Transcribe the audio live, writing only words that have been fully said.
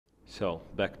So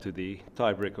back to the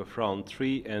tiebreak of round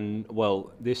 3, and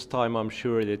well, this time I'm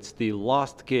sure it's the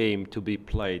last game to be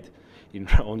played in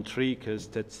round 3, because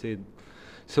that's the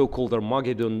so-called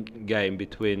Armageddon game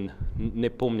between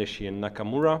Nepomniachtchi and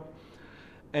Nakamura.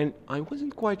 And I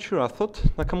wasn't quite sure. I thought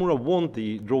Nakamura won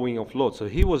the drawing of lots, so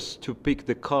he was to pick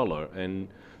the color, and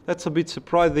that's a bit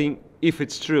surprising. If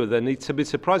it's true, then it's a bit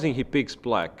surprising he picks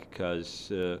black,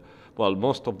 because well,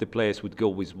 most of the players would go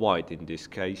with white in this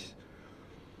case.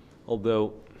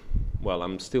 Although, well,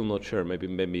 I'm still not sure.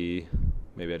 Maybe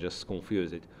I just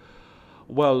confused it.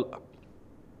 Well,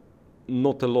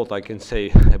 not a lot I can say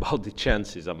about the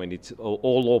chances. I mean, it's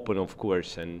all open, of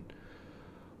course, and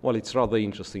well, it's rather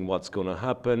interesting what's going to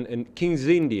happen. And King's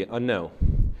India,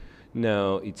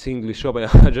 no, it's English.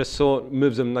 But I just saw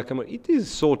moves of Nakamura. It is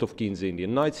sort of King's India.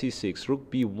 Knight c6,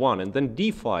 rook b1, and then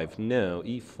d5. No,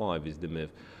 e5 is the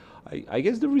move. I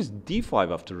guess there is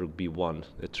d5 after rook b1,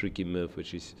 a tricky move,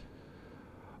 which is,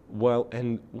 well,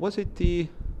 and was it the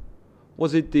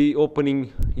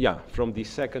opening? Yeah, from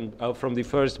the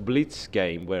first blitz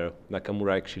game where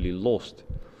Nakamura actually lost.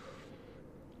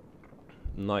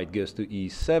 Knight goes to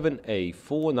e7,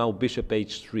 a4. Now bishop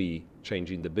h3,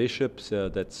 changing the bishop. So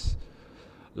that's,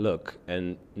 look,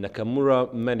 and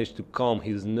Nakamura managed to calm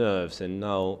his nerves, and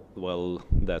now, well,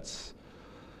 that's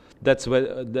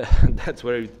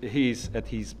where he's at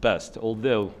his best.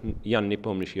 Although Jan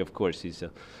Nepomniachtchi, of course, is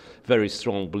a very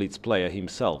strong blitz player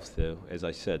himself. So, as I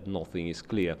said, nothing is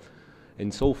clear.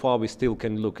 And so far, we still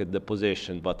can look at the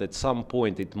position, but at some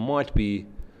point, it might be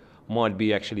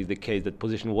actually the case that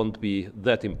position won't be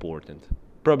that important.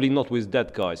 Probably not with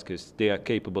that guys, because they are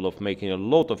capable of making a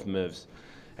lot of moves.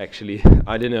 Actually,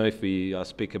 I don't know if we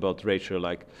speak about ratio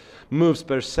like moves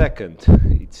per second.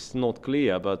 It's not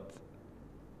clear, but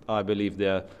I believe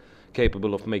they're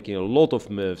capable of making a lot of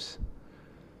moves.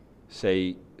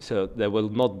 So there will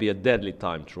not be a deadly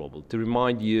time trouble. To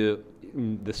remind you,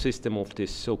 the system of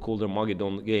this so-called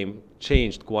Armageddon game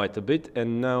changed quite a bit,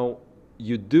 and now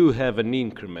you do have an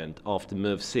increment after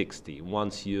move 60.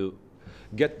 Once you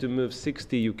get to move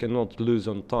 60, you cannot lose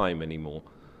on time anymore.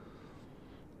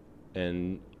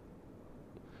 And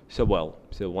so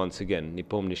once again,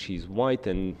 Nepomniachtchi is white,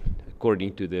 and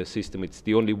according to the system, it's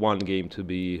the only one game to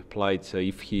be played. So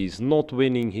if he's not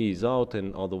winning, he is out,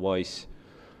 and otherwise,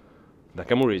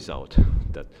 Nakamura is out.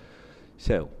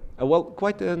 Well,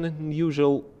 quite an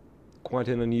unusual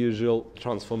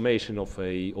transformation of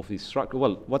his structure.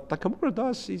 Well, what Nakamura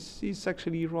does is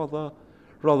actually rather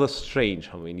strange.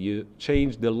 I mean, you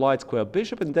change the light square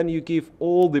bishop, and then you give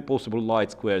all the possible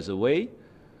light squares away,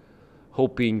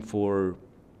 hoping for,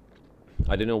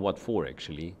 I don't know what for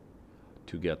actually,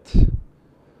 to get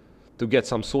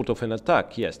some sort of an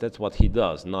attack. Yes, that's what he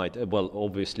does. Knight. Well,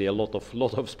 obviously a lot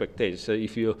of spectators. So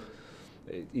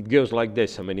it goes like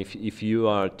this. I mean, if you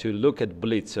are to look at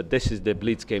blitz, so this is the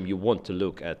blitz game you want to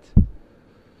look at.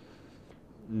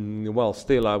 Well,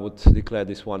 still, I would declare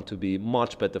this one to be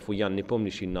much better for Jan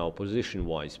Nepomniachtchi now,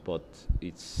 position-wise. But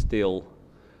it's still,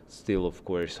 of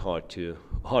course, hard to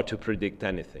predict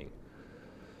anything.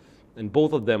 And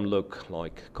both of them look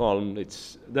like calm.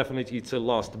 It's a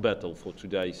last battle for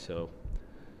today. So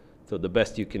the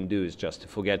best you can do is just to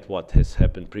forget what has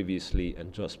happened previously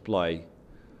and just play.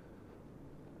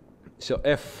 So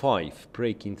f5,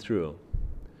 breaking through,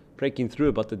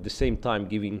 but at the same time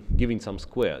giving some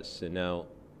squares. So now,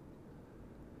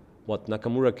 what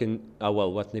Nakamura can,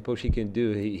 what Nepomniachtchi can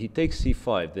do, he takes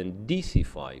c5, then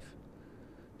dc5,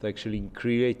 actually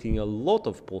creating a lot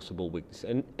of possible weaknesses.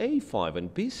 And a5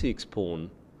 and b6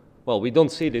 pawn. Well, we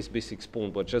don't see this b6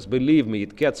 pawn, but just believe me,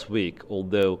 it gets weak.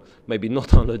 Although maybe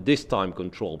not under this time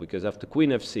control, because after queen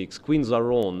f6, queens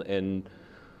are on, and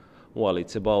well,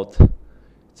 it's about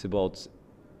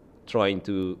trying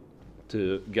to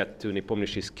get to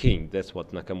Nepomniachtchi's king. That's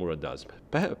what Nakamura does.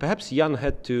 Perhaps Jan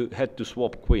had to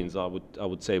swap queens. I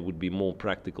would say would be more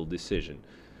practical decision,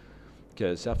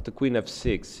 because after queen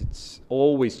f6, it's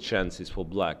always chances for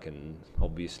black, and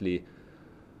obviously,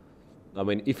 I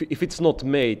mean, if it's not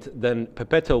mate, then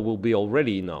Pepetto will be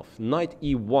already enough. Knight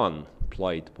e1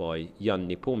 played by Jan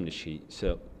Nepomniachtchi.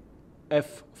 So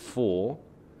f4.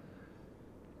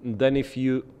 And then it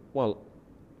feels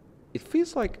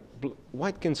like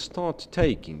white can start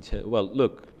taking. Well,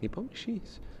 look, Nepomniachtchi,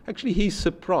 actually he's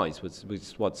surprised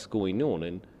with what's going on,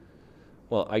 and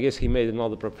well, I guess he made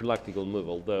another prophylactical move,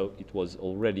 although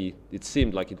it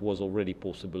seemed like it was already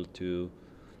possible to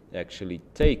actually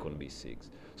take on b6.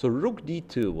 So rook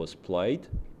d2 was played,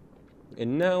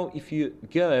 and now if you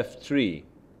go f3,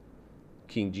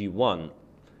 king g1,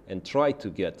 and try to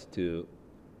get to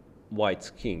white's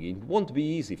king, it won't be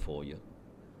easy for you.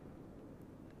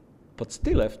 But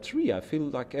still f3, I feel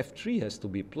like f3 has to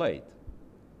be played.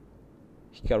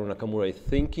 Hikaru Nakamura is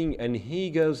thinking, and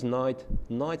he goes knight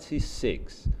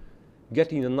c6,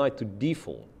 getting the knight to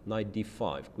d4, knight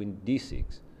d5, queen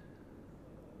d6.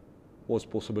 Was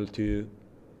possible to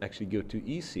actually go to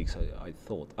e6, I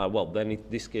thought. Well, then in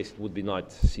this case it would be knight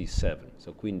c7,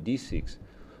 so queen d6.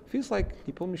 Feels like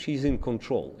Nepomniachtchi is in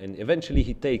control, and eventually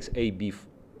he takes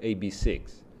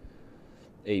ab6.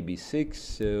 ab6,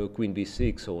 so queen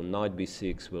b6 or knight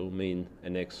b6 will mean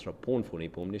an extra pawn for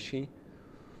Nepomniachtchi,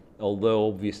 although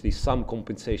obviously some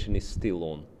compensation is still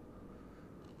on.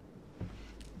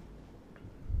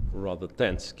 Rather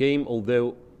tense game,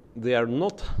 although they are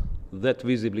not that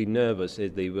visibly nervous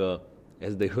as they were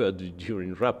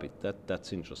during rapid.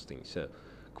 That's interesting. So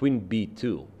queen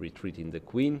b2, retreating the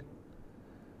queen.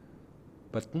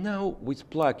 But now with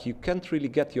black, you can't really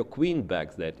get your queen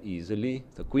back that easily.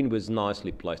 The queen was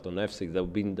nicely placed on f6. That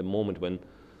would be the moment when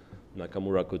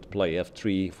Nakamura could play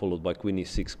f3 followed by queen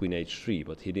e6, queen h3,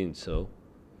 but he didn't so.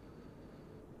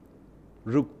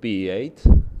 Rook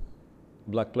b8.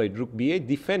 Black played rook b8,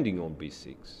 defending on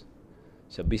b6.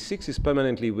 So b6 is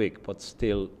permanently weak, but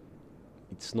still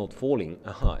it's not falling.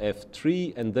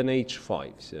 F3 and then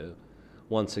h5. So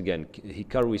once again,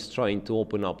 Hikaru is trying to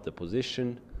open up the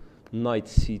position. Knight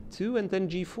c2 and then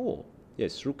g4.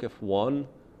 Yes, rook f1.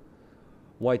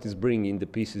 White is bringing the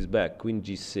pieces back. Queen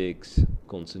g6,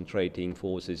 concentrating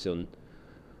forces on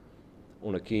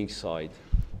a king side,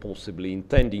 possibly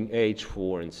intending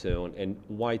h4 and so on. And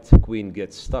white queen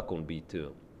gets stuck on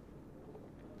b2.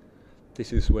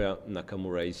 This is where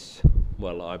Nakamura is,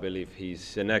 well, I believe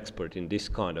he's an expert in this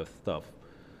kind of stuff.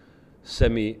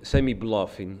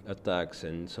 Semi-bluffing attacks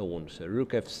and so on. So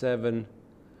rook f7.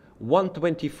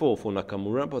 124 for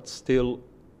Nakamura, but still,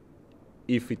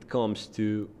 if it comes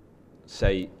to,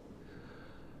 say,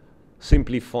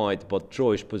 simplified but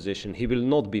drawish position, he will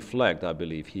not be flagged, I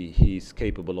believe. He is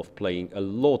capable of playing a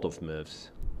lot of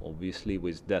moves, obviously,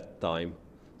 with that time.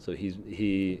 So he's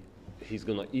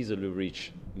going to easily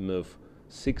reach move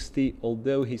 60,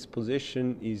 although his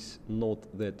position is not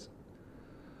that,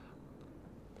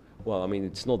 well, I mean,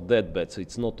 it's not that bad, so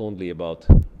it's not only about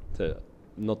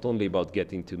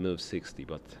getting to move 60,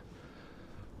 but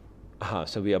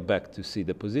so we are back to see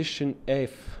the position.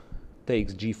 F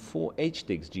takes g4, h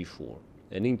takes g4,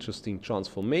 an interesting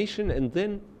transformation, and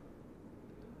then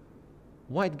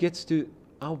white gets to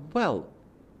well,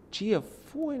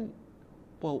 gf4, and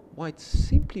well, white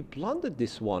simply blundered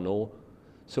this one, or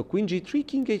so queen g3,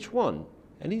 king h1,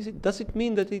 and does it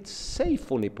mean that it's safe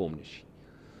for Nepomniachtchi?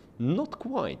 Not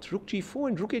quite. Rook g4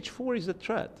 and rook h4 is a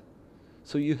threat.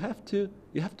 So you have to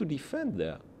defend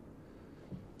there.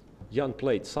 Jan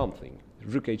played something,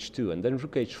 rook h2 and then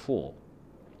rook h4,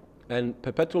 and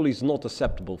perpetual is not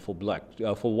acceptable for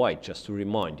for white. Just to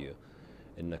remind you,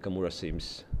 and Nakamura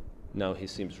seems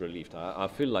relieved. I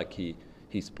feel like he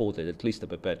spotted at least a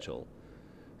perpetual.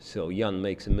 So Jan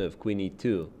makes a move, queen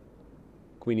e2.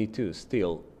 Queen e2.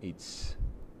 Still, it's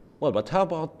well. But how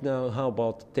about now? How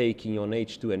about taking on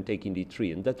h2 and taking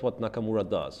d3? And that's what Nakamura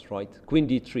does, right? Queen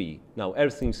d3. Now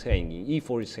everything's hanging.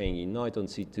 e4 is hanging. Knight on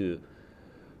c2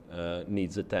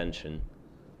 needs attention.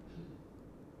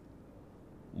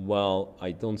 Well,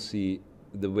 I don't see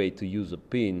the way to use a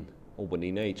pin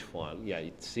opening h file. Yeah,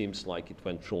 it seems like it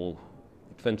went wrong.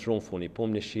 It went wrong for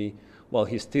Nepomniachtchi. Well,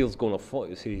 he's still gonna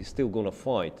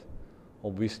fight.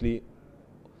 Obviously.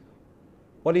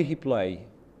 What did he play?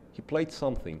 He played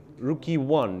something. Rook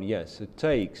e1, yes, it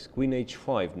takes. Queen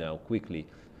h5 now, quickly.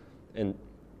 And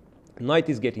knight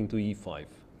is getting to e5.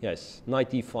 Yes,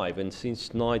 knight e5. And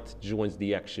since knight joins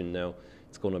the action now,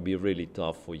 it's going to be really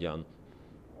tough for Jan.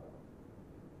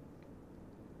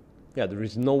 Yeah, there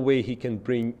is no way he can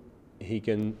bring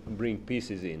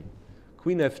pieces in.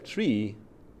 Queen f3.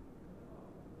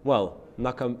 Well,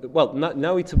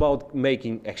 now it's about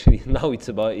making. Actually, now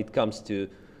it comes to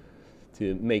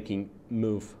making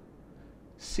move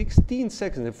 16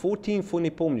 seconds and 14 for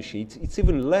Nepomniachtchi. It's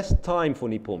even less time for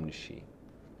Nepomniachtchi.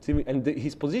 And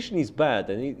his position is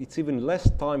bad, and it's even less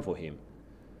time for him.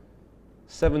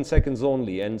 7 seconds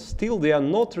only, and still they are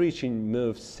not reaching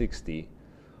move 60.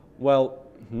 Well,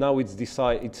 now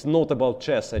it's not about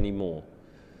chess anymore.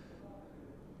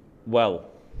 Well,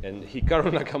 and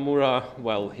Hikaru Nakamura,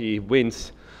 well, he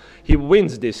wins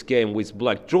this game with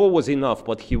black. Draw was enough,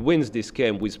 but he wins this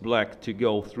game with black to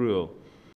go through.